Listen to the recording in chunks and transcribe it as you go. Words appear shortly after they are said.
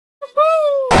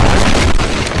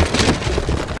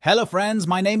Hello friends,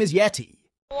 my name is Yeti.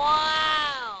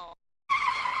 Wow!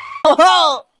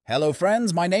 Hello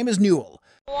friends, my name is Newell.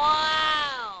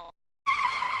 Wow!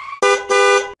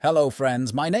 Hello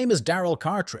friends, my name is Daryl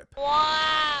Cartrip.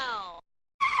 Wow!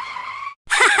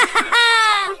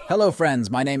 Hello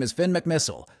friends, my name is Finn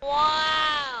McMissile.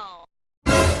 Wow!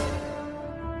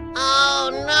 Oh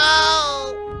no!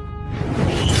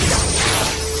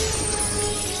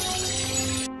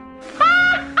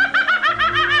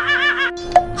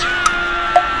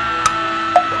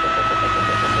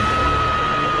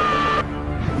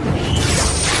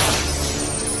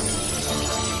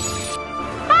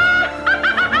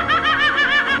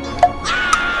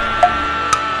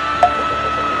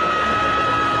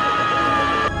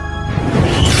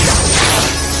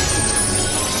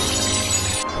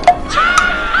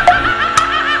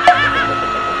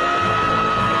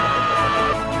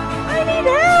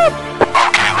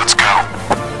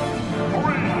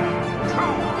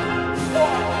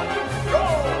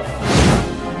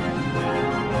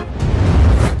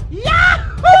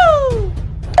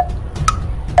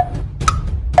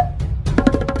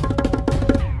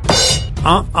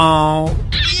 Uh-oh.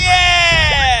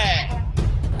 Yeah!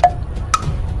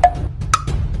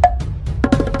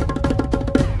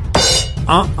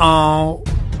 Uh-oh.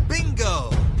 Bingo!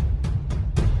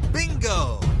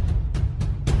 Bingo!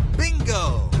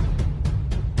 Bingo!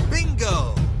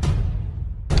 Bingo!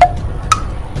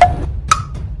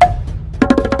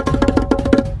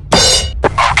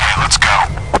 Okay, let's go.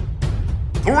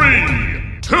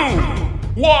 3, 2,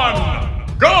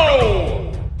 1, go!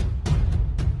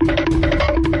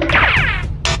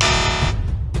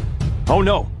 Oh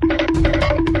no!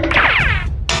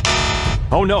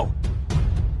 Oh no!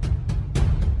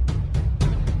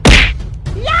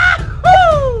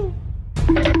 Yahoo!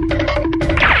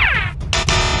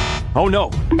 Oh no!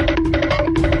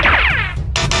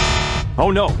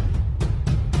 Oh no!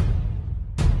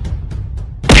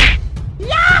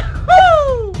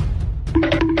 Yahoo!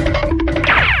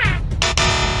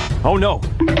 Oh no!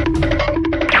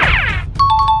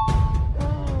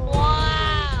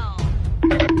 Wow!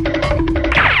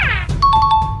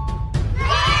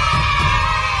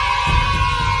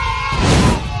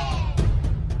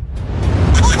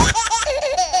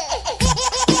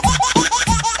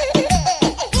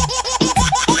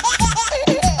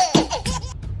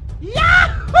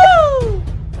 Yahoo!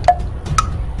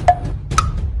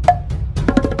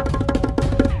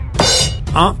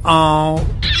 Uh-oh.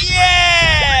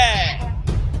 Yeah!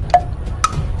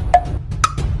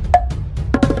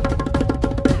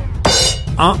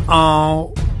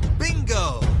 Uh-oh.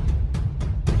 Bingo!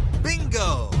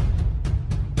 Bingo!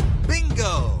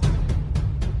 Bingo!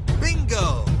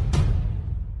 Bingo!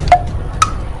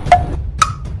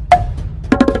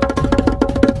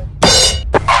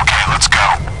 Okay, let's go.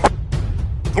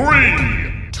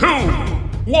 3, 2,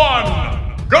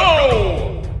 1, go!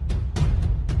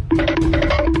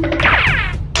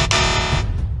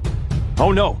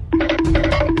 Oh no!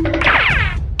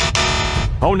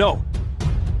 Oh no!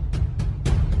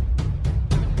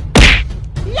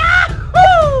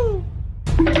 Yahoo!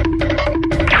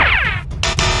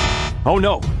 Oh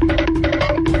no!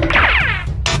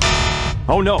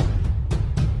 Oh no!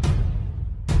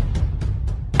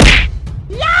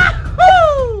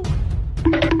 Yahoo!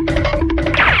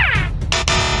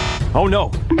 Oh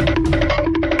no!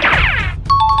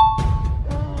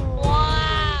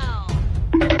 Wow!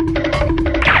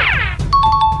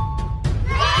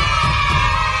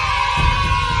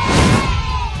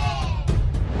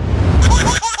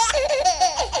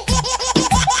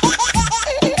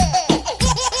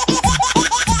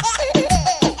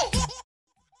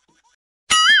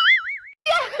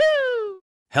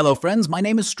 Hello friends, my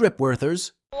name is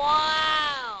Stripworthers.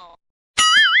 Wow!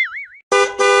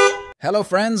 Hello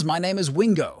friends, my name is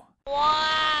Wingo.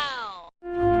 Wow!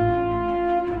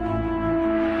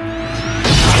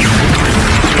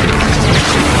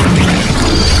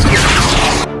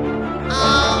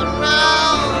 Oh no!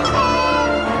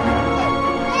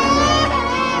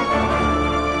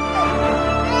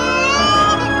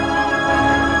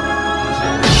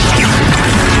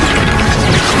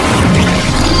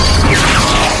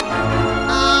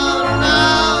 Oh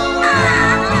no!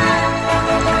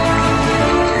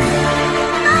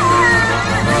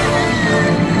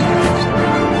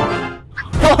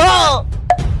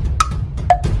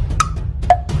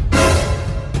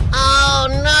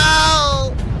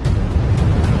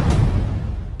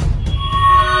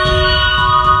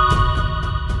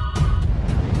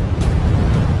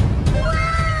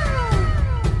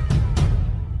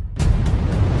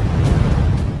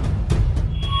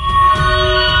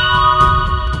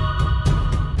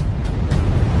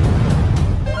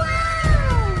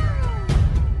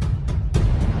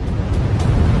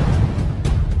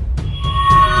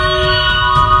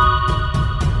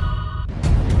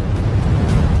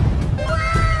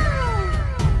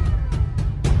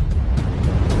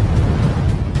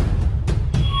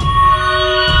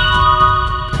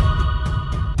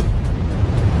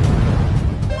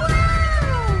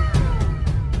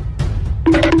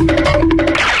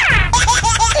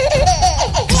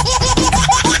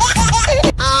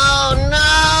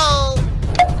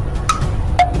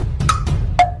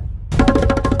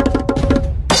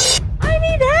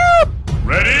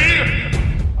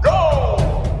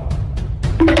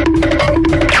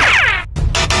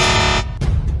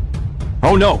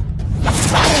 Oh no!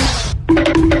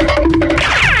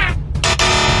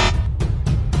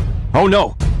 Oh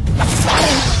no!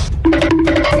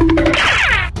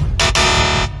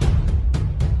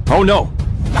 Oh no!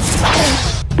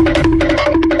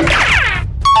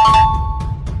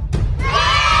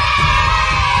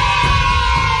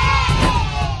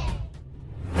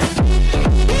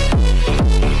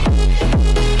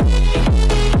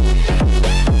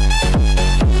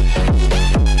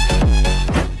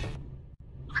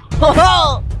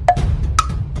 Oh!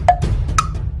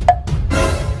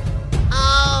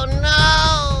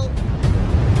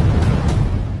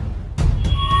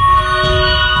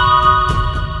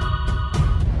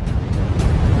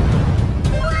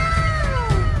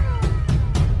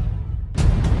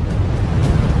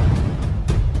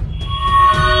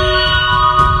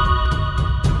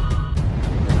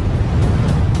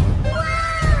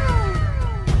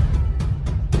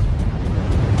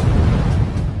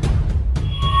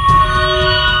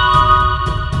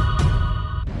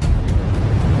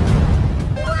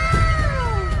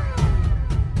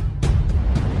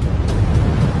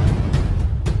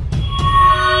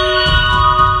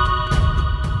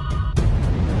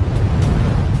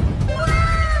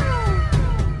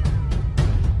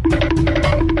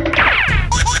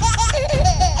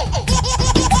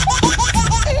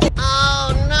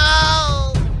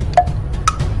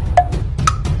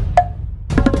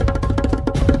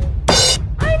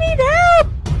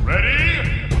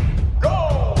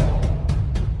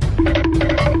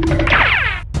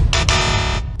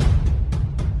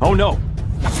 Oh no! Oh no!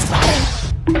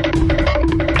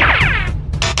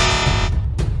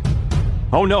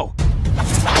 Oh no!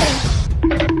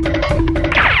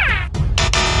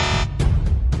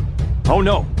 Oh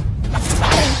no!